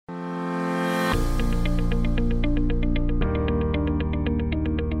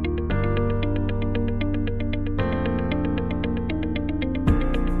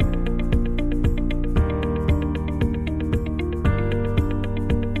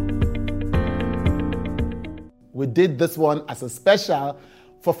We did this one as a special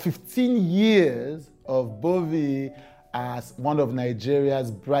for 15 years of Bovi as one of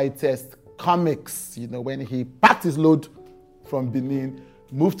Nigeria's brightest comics. You know, when he packed his load from Benin,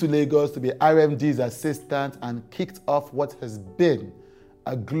 moved to Lagos to be RMD's assistant and kicked off what has been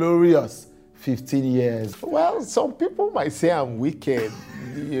a glorious 15 years. Well, some people might say I'm wicked.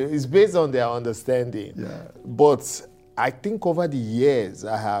 It's based on their understanding. Yeah. But I think over the years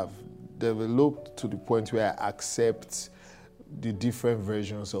I have developed to the point where I accept the different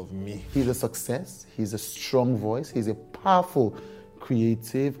versions of me. He's a success. He's a strong voice. He's a powerful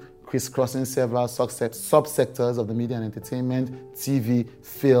creative, crisscrossing several subsectors of the media and entertainment, TV,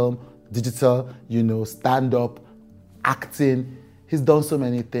 film, digital, stand-up, acting. He's done so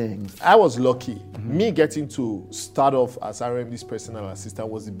many things. I was lucky. Me getting to start off as RMD's personal assistant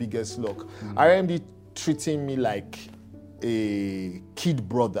was the biggest luck. RMD treating me like a kid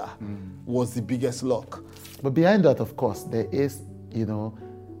brother was the biggest luck. But behind that, of course, there is,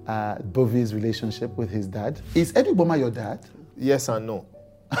 Bovi's relationship with his dad. Is Eddie Ugboma your dad? Yes and no.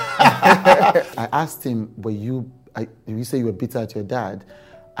 I asked him, you say you were bitter at your dad?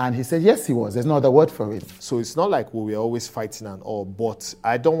 And he said, yes, he was. There's no other word for it. So it's not like we were always fighting and all, but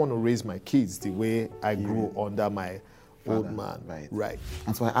I don't want to raise my kids the way I grew under my old man. Right.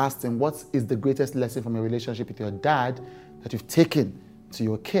 And so I asked him, what is the greatest lesson from your relationship with your dad that you've taken to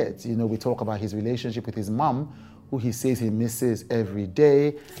your kids? We talk about his relationship with his mom, who he says he misses every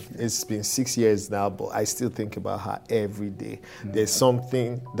day. It's been 6 years now, but I still think about her every day. There's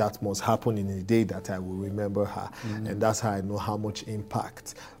something that must happen in a day that I will remember her. And that's how I know how much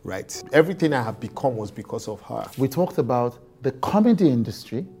impact, right? Everything I have become was because of her. We talked about the comedy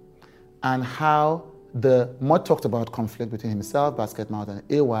industry and how the more talked about conflict between himself, Basketmouth, and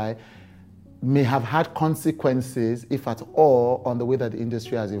AY may have had consequences, if at all, on the way that the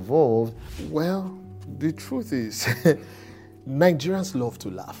industry has evolved. Well, the truth is, Nigerians love to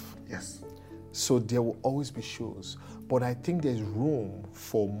laugh. Yes. So there will always be shows. But I think there's room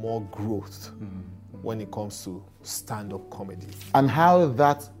for more growth when it comes to stand-up comedy. And how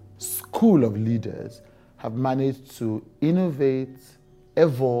that school of leaders have managed to innovate,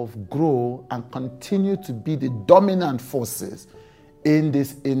 evolve, grow, and continue to be the dominant forces in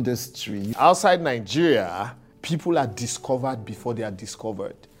this industry. Outside Nigeria, people are discovered before they are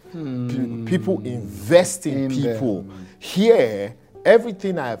discovered. People invest in people. Here,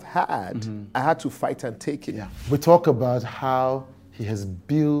 everything I've had, I had to fight and take it. Yeah. We talk about how he has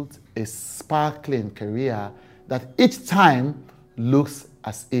built a sparkling career that each time looks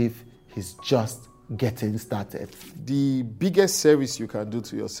as if he's just getting started. The biggest service you can do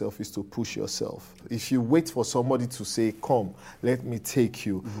to yourself is to push yourself. If you wait for somebody to say, come, let me take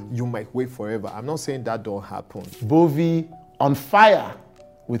you, you might wait forever. I'm not saying that don't happen. Bovi on fire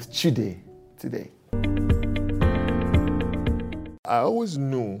with Chide today. I always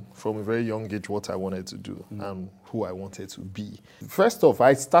knew from a very young age what I wanted to do and who I wanted to be. First off,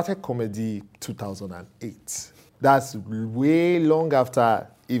 I started comedy 2008. That's way long after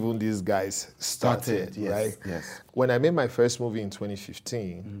even these guys started, yes, right? Yes. When I made my first movie in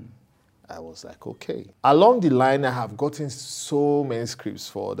 2015, I was like, okay. Along the line, I have gotten so many scripts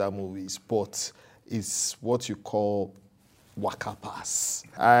for other movies, but it's what you call waka pass.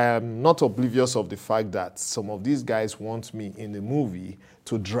 I am not oblivious of the fact that some of these guys want me in the movie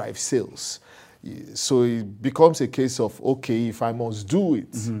to drive sales. So it becomes a case of, okay, if I must do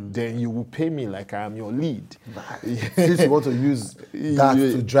it, then you will pay me like I am your lead. Since you want to use that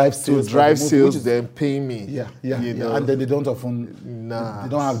to drive sales, then pay me. Yeah. And then they don't often, they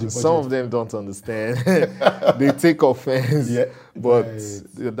don't have the budget. Some of them don't understand. They take offense, but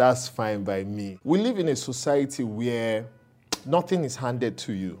that's fine by me. We live in a society where nothing is handed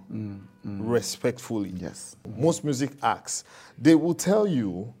to you respectfully. Yes. Most music acts, they will tell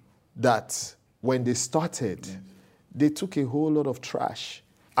you that when they started, they took a whole lot of trash.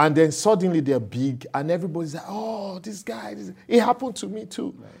 And then suddenly they're big and everybody's like, oh, this guy, it happened to me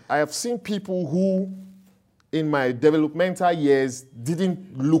too. Right. I have seen people who, in my developmental years,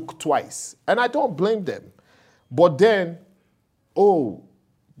 didn't look twice. And I don't blame them. But then, oh,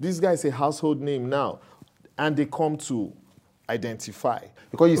 this guy's a household name now. And they come to identify.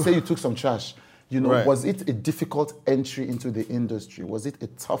 Because you say you took some trash. Was it a difficult entry into the industry? Was it a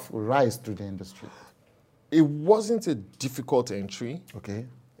tough rise through the industry? It wasn't a difficult entry. Okay.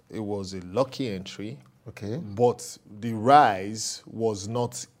 It was a lucky entry. Okay. But the rise was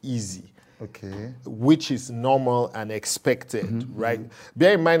not easy. Okay. Which is normal and expected, right?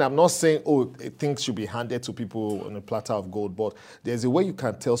 Bear in mind, I'm not saying, things should be handed to people on a platter of gold, but there's a way you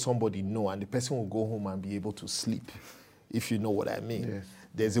can tell somebody no, and the person will go home and be able to sleep. if you know what I mean. Yes.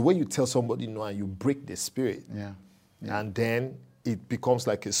 There's a way you tell somebody no and you break the spirit. Yeah. And then it becomes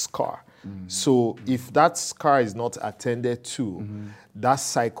like a scar. So if that scar is not attended to, that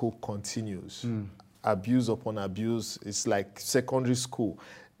cycle continues. Abuse upon abuse. It's like secondary school,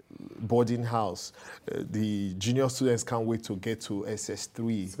 boarding house. The junior students can't wait to get to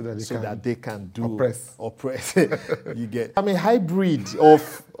SS3 so that they can do oppress. You get. I'm a hybrid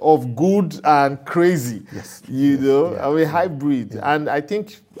of good and crazy. Yes. You know, Yeah. I'm a hybrid. Yeah. And I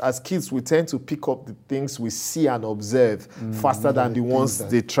think as kids, we tend to pick up the things we see and observe faster than the ones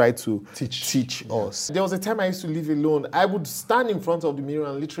they try to teach us. There was a time I used to live alone. I would stand in front of the mirror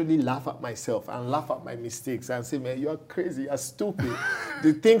and literally laugh at myself and laugh at my mistakes and say, man, you're crazy, you're stupid.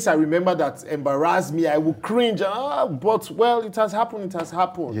 The things I remember that embarrassed me, I would cringe. But, well, it has happened, it has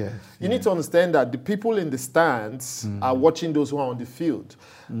happened. Yeah. You need to understand that the people in the stands are watching those who are on the field.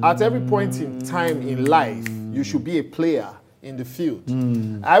 At every point in time in life, you should be a player in the field.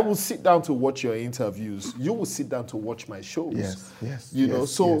 I will sit down to watch your interviews. You will sit down to watch my shows. Yes. You know,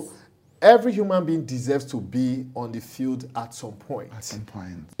 so every human being deserves to be on the field at some point. At some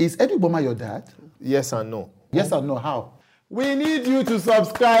point. Is Eddie Ugboma your dad? Yes and no. Yes or no? How? We need you to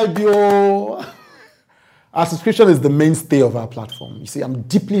subscribe, yo. Our subscription is the mainstay of our platform. You see, I'm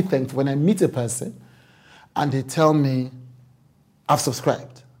deeply thankful when I meet a person and they tell me, I've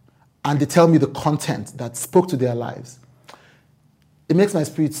subscribed, and they tell me the content that spoke to their lives. It makes my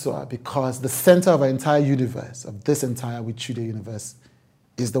spirit soar because the center of our entire universe, of this entire With Chude universe,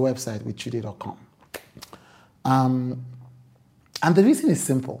 is the website withchude.com. And the reason is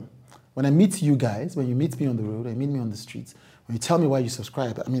simple. When I meet you guys, when you meet me on the road, when you meet me on the streets, when you tell me why you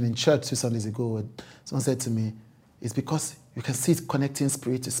subscribe, I mean, in church 2 Sundays ago, someone said to me, it's because you can see it connecting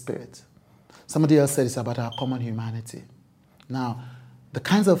spirit to spirit. Somebody else said it's about our common humanity. Now, the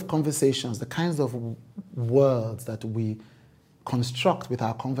kinds of conversations, the kinds of words that we construct with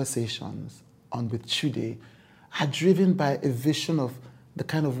our conversations on With Chude are driven by a vision of the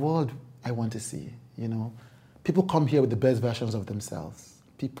kind of world I want to see, you know. People come here with the best versions of themselves.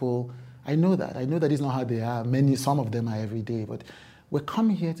 People, I know that it's not how they are. Some of them are every day, but we're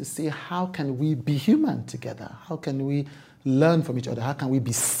coming here to say, how can we be human together? How can we learn from each other? How can we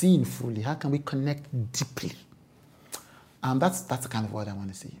be seen fully? How can we connect deeply? That's the kind of world I want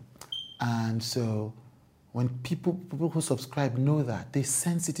to see. And so when people who subscribe know that, they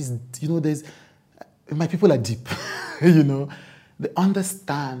sense it is, you know, my people are deep, you know. They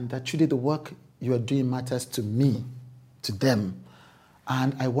understand that truly the work you are doing matters to me, to them.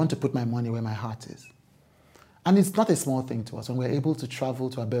 And I want to put my money where my heart is. And it's not a small thing to us. When we're able to travel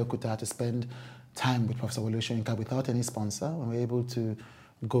to Abeokuta to spend time with Professor Wole Soyinka without any sponsor, when we're able to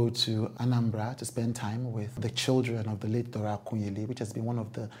go to Anambra to spend time with the children of the late Dora Akunyili, which has been one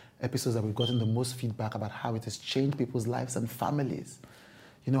of the episodes that we've gotten the most feedback about how it has changed people's lives and families.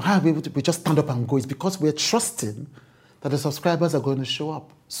 You know, how are we able to we just stand up and go? It's because we're trusting that the subscribers are going to show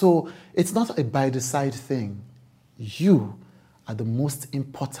up. So it's not a by the side thing. You are the most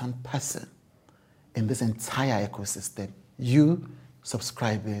important person in this entire ecosystem. You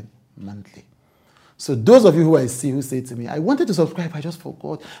subscribing monthly. So those of you who I see who say to me, I wanted to subscribe, I just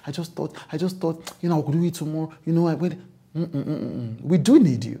forgot. I just thought, you know, I could do it tomorrow. You know, I went. We do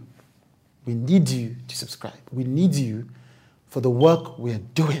need you. We need you to subscribe. We need you for the work we're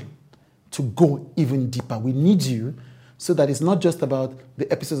doing to go even deeper. We need you so that it's not just about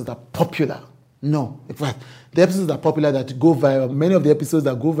the episodes that are popular. No, in fact, the episodes that are popular that go viral, many of the episodes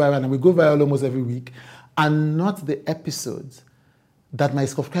that go viral, and we go viral almost every week, are not the episodes that my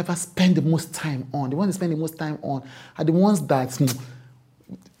subscribers spend the most time on. The ones they spend the most time on are the ones that,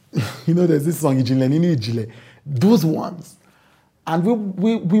 you know, there's this song, Ijile, those ones. And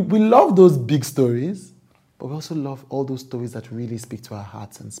we love those big stories, but we also love all those stories that really speak to our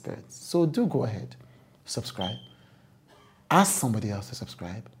hearts and spirits. So do go ahead, subscribe. Ask somebody else to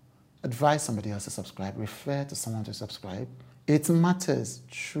subscribe. Advise somebody else to subscribe. Refer to someone to subscribe. It matters,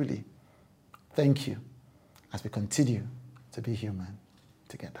 truly. Thank you as we continue to be human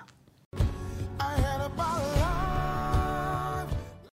together.